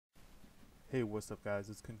Hey, what's up guys,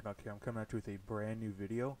 it's KingCanuck here. I'm coming at you with a brand new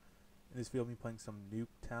video. In this video, me playing some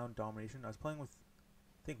Nuketown Domination. I was playing with,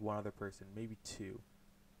 I think, one other person, maybe two.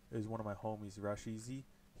 It was one of my homies, Rush Easy.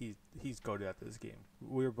 He's goated at this game.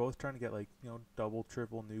 We were both trying to get, like, double,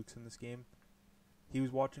 triple nukes in this game. He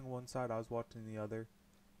was watching one side, I was watching the other.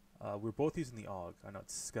 We were both using the AUG. I know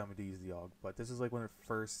it's scummy to use the AUG, but this is like when it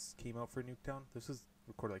first came out for Nuketown. This was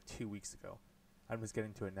recorded like 2 weeks ago. I'm just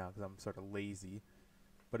getting to it now because I'm sort of lazy.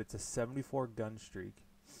 But it's a 74 gun streak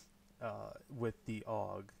with the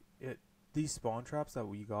AUG. These spawn traps that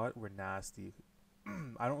we got were nasty.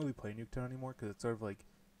 I don't really play Nuketown anymore because it's sort of like,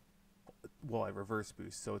 well, I reverse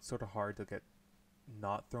boost, so it's sort of hard to get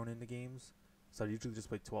not thrown into games. So I usually just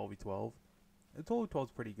play 12v12. And 12v12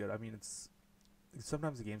 is pretty good. I mean, it's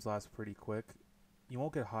sometimes the games last pretty quick. You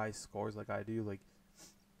won't get high scores like I do. Like,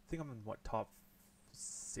 I think I'm in top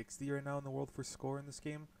 60 right now in the world for score in this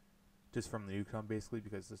game. Just from the Nuketown, basically,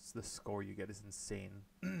 because it's the score you get is insane.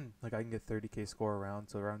 Like, I can get 30k score around,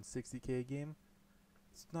 so around 60k a game.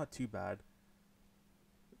 It's not too bad.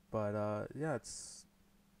 But yeah, it's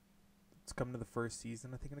coming to the first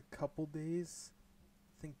season, I think, in a couple days.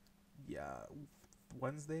 I think, yeah,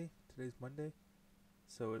 Wednesday. Today's Monday,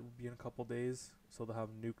 so it will be in a couple days. So they'll have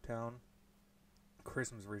Nuketown,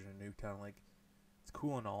 Christmas version of Nuketown. Like, it's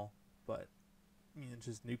cool and all, but I mean, it's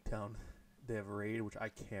just Nuketown. They have Raid, which I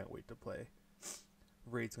can't wait to play.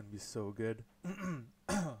 Raid's gonna be so good.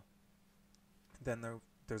 Then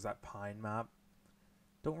there's that Pine map.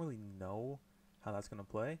 Don't really know how that's gonna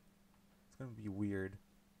play. It's gonna be weird.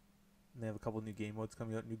 And they have a couple new game modes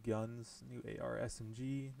coming out, new guns, new AR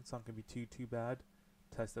SMG. It's not gonna be too bad.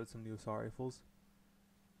 Test out some new assault rifles.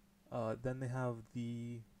 Then they have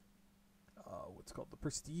the what's called the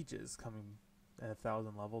Prestiges coming at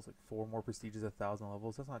 1,000 levels, like 4 more Prestiges at 1,000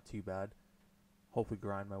 levels. That's not too bad. Hopefully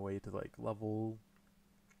grind my way to like level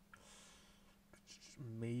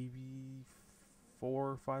maybe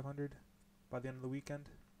 400 or 500 by the end of the weekend,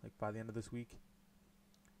 like by the end of this week.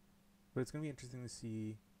 But it's gonna be interesting to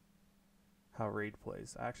see how Raid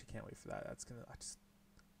plays. I actually can't wait for that. I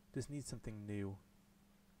just need something new.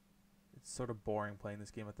 It's sort of boring playing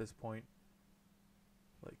this game at this point,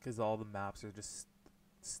 like, because all the maps are just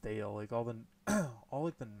stale. Like all the all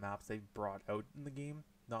like the maps they brought out in the game,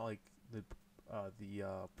 not like the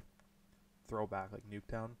throwback like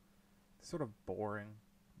Nuketown. It's sort of boring,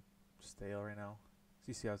 stale right now. So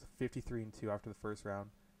you see, I was 53-2 after the first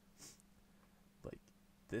round. Like,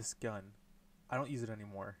 this gun, I don't use it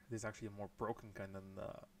anymore. There's actually a more broken gun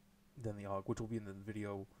than the AUG, which will be in the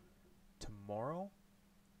video tomorrow.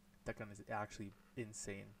 That gun is actually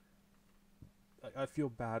insane. I feel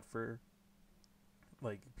bad for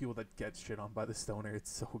like people that get shit on by the stoner.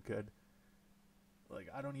 It's so good. Like,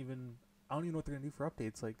 I don't even know what they're gonna do for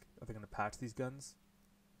updates. Like, are they gonna patch these guns?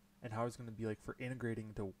 And how it's gonna be like for integrating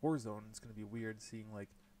into Warzone? It's gonna be weird seeing, like,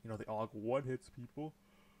 the AUG one hits people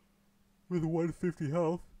with 150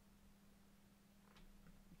 health.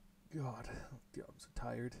 God, I'm so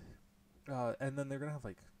tired. And then they're gonna have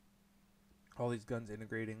like all these guns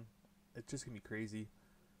integrating. It's just gonna be crazy.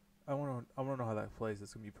 I wanna know how that plays.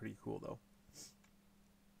 It's gonna be pretty cool though.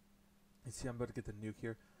 You see, I'm about to get the nuke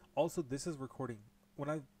here. Also, this is recording when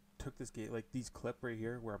I took this game, like these clip right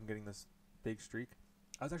here where I'm getting this big streak.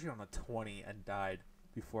 I was actually on a 20 and died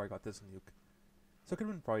before I got this nuke. So it could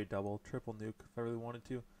have been probably double, triple nuke if I really wanted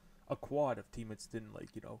to. A quad if teammates didn't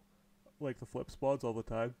like the flip spawns all the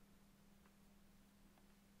time.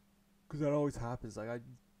 Because that always happens. Like,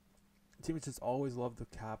 teammates just always love the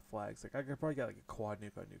cap flags. Like, I could probably get like a quad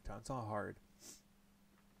nuke on Nuketown. It's not hard.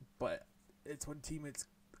 But it's when teammates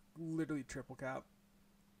literally triple cap.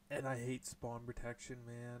 And I hate spawn protection,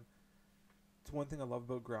 man. It's one thing I love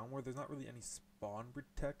about Ground War. There's not really any spawn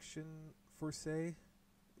protection, per se.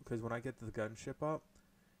 Because when I get the gunship up,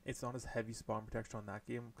 it's not as heavy spawn protection on that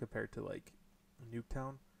game compared to, like,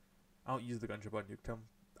 Nuketown. I don't use the gunship on Nuketown.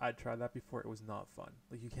 I tried that before. It was not fun.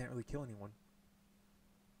 Like, you can't really kill anyone.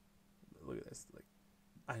 Look at this. Like,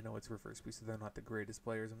 I know it's reverse boost, so they're not the greatest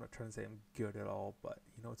players. I'm not trying to say I'm good at all, but,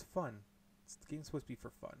 it's fun. The game's supposed to be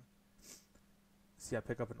for fun. See, I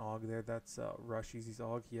pick up an AUG there. That's Rush Easy's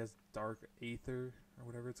AUG. He has Dark Aether, or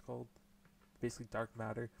whatever it's called. Basically, Dark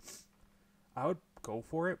Matter. I would go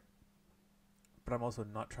for it, but I'm also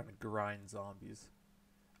not trying to grind zombies.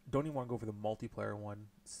 Don't even want to go for the multiplayer one.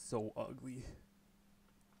 It's so ugly.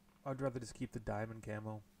 I'd rather just keep the diamond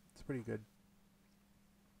camo. It's pretty good.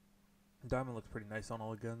 Diamond looks pretty nice on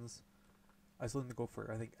all the guns. I still need to go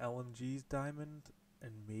for, I think, LMG's diamond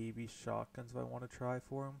and maybe shotguns if I want to try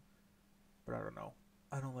for them. But I don't know.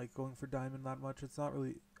 I don't like going for diamond that much. It's not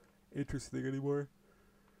really interesting anymore.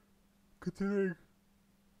 Considering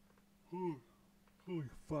Holy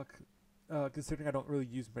fuck. Considering I don't really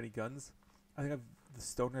use many guns, I think the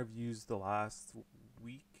stoner I've used the last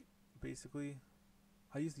week, basically.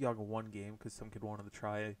 I used the AUG in one game because some kid wanted to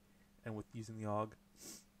try, and with using the AUG,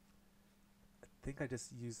 I think I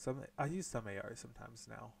just use some. I use some ARs sometimes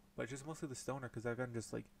now, but just mostly the stoner because that gun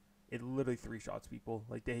just like it literally three shots people.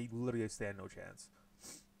 Like they literally stand no chance,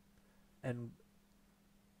 and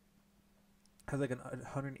has like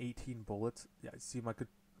 118 bullets. Yeah, see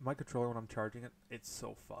my controller when I'm charging it, it's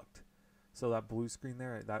so fucked. So that blue screen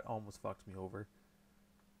there, that almost fucked me over.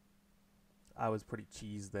 I was pretty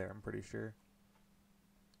cheesed there, I'm pretty sure.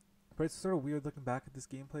 But it's sort of weird looking back at this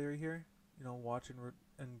gameplay right here. You know, watching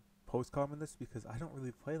and post-comment this because I don't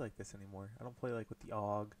really play like this anymore. I don't play like with the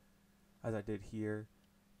AUG as I did here.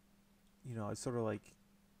 You know, I sort of like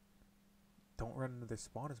don't run into their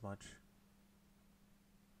spawn as much.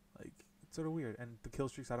 Like, it's sort of weird. And the kill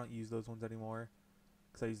streaks, I don't use those ones anymore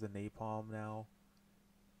because I use the napalm now.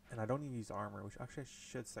 And I don't even use armor, which actually I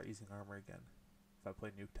should start using armor again if I play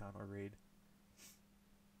Nuketown or Raid.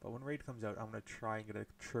 But when Raid comes out, I'm going to try and get a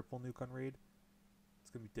triple nuke on Raid.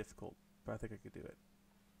 It's going to be difficult, but I think I could do it.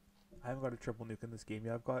 I haven't got a triple nuke in this game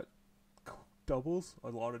yet. I've got doubles, a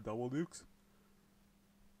lot of double nukes.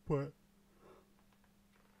 But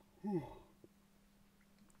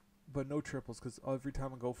no triples, because every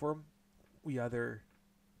time I go for them,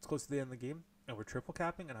 it's close to the end of the game, and we're triple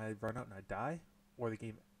capping, and I run out and I die, or the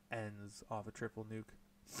game ends off a triple nuke.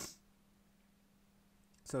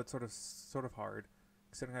 So it's sort of hard.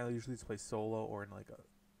 Considering I usually just play solo or in like a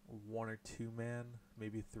 1 or 2 man,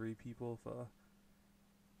 maybe 3 people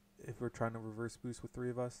if we're trying to reverse boost with 3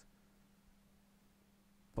 of us.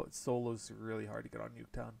 But solo's really hard to get on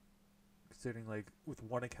Nuketown. Considering like with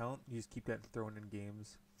one account, you just keep getting thrown in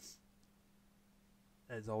games.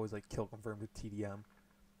 And it's always like kill confirmed with TDM.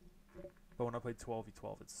 But when I play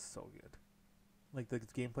 12v12, it's so good. Like the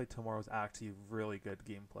gameplay tomorrow is actually really good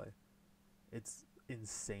gameplay. It's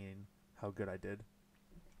insane how good I did.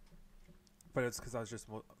 But it's because I was just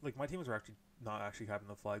like my teams were actually not actually having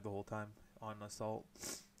the flag the whole time on assault.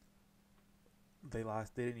 They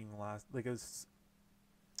didn't even last. Like it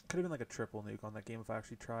could have been like a triple nuke on that game if I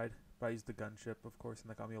actually tried. But I used the gunship, of course, and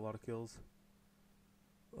that got me a lot of kills.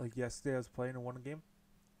 Like yesterday, I was playing in one game.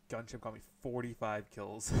 Gunship got me 45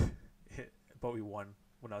 kills, but we won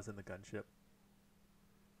when I was in the gunship.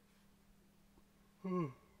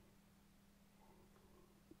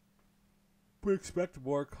 But expect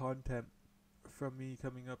more content from me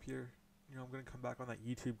coming up here. You know, I'm going to come back on that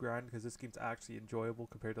YouTube grind because this game's actually enjoyable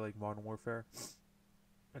compared to like Modern Warfare.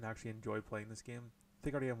 And actually enjoy playing this game. I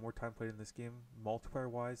think I already have more time played in this game, multiplayer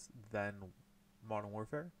wise, than Modern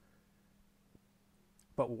Warfare.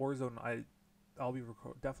 But Warzone, I'll be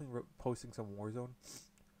definitely posting some Warzone.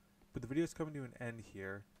 But the video's coming to an end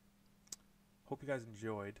here. Hope you guys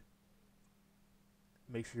enjoyed.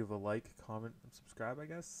 Make sure you have a like, comment, and subscribe, I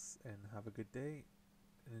guess. And have a good day.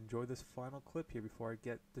 And enjoy this final clip here before I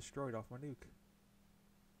get destroyed off my nuke.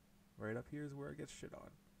 Right up here is where I get shit on.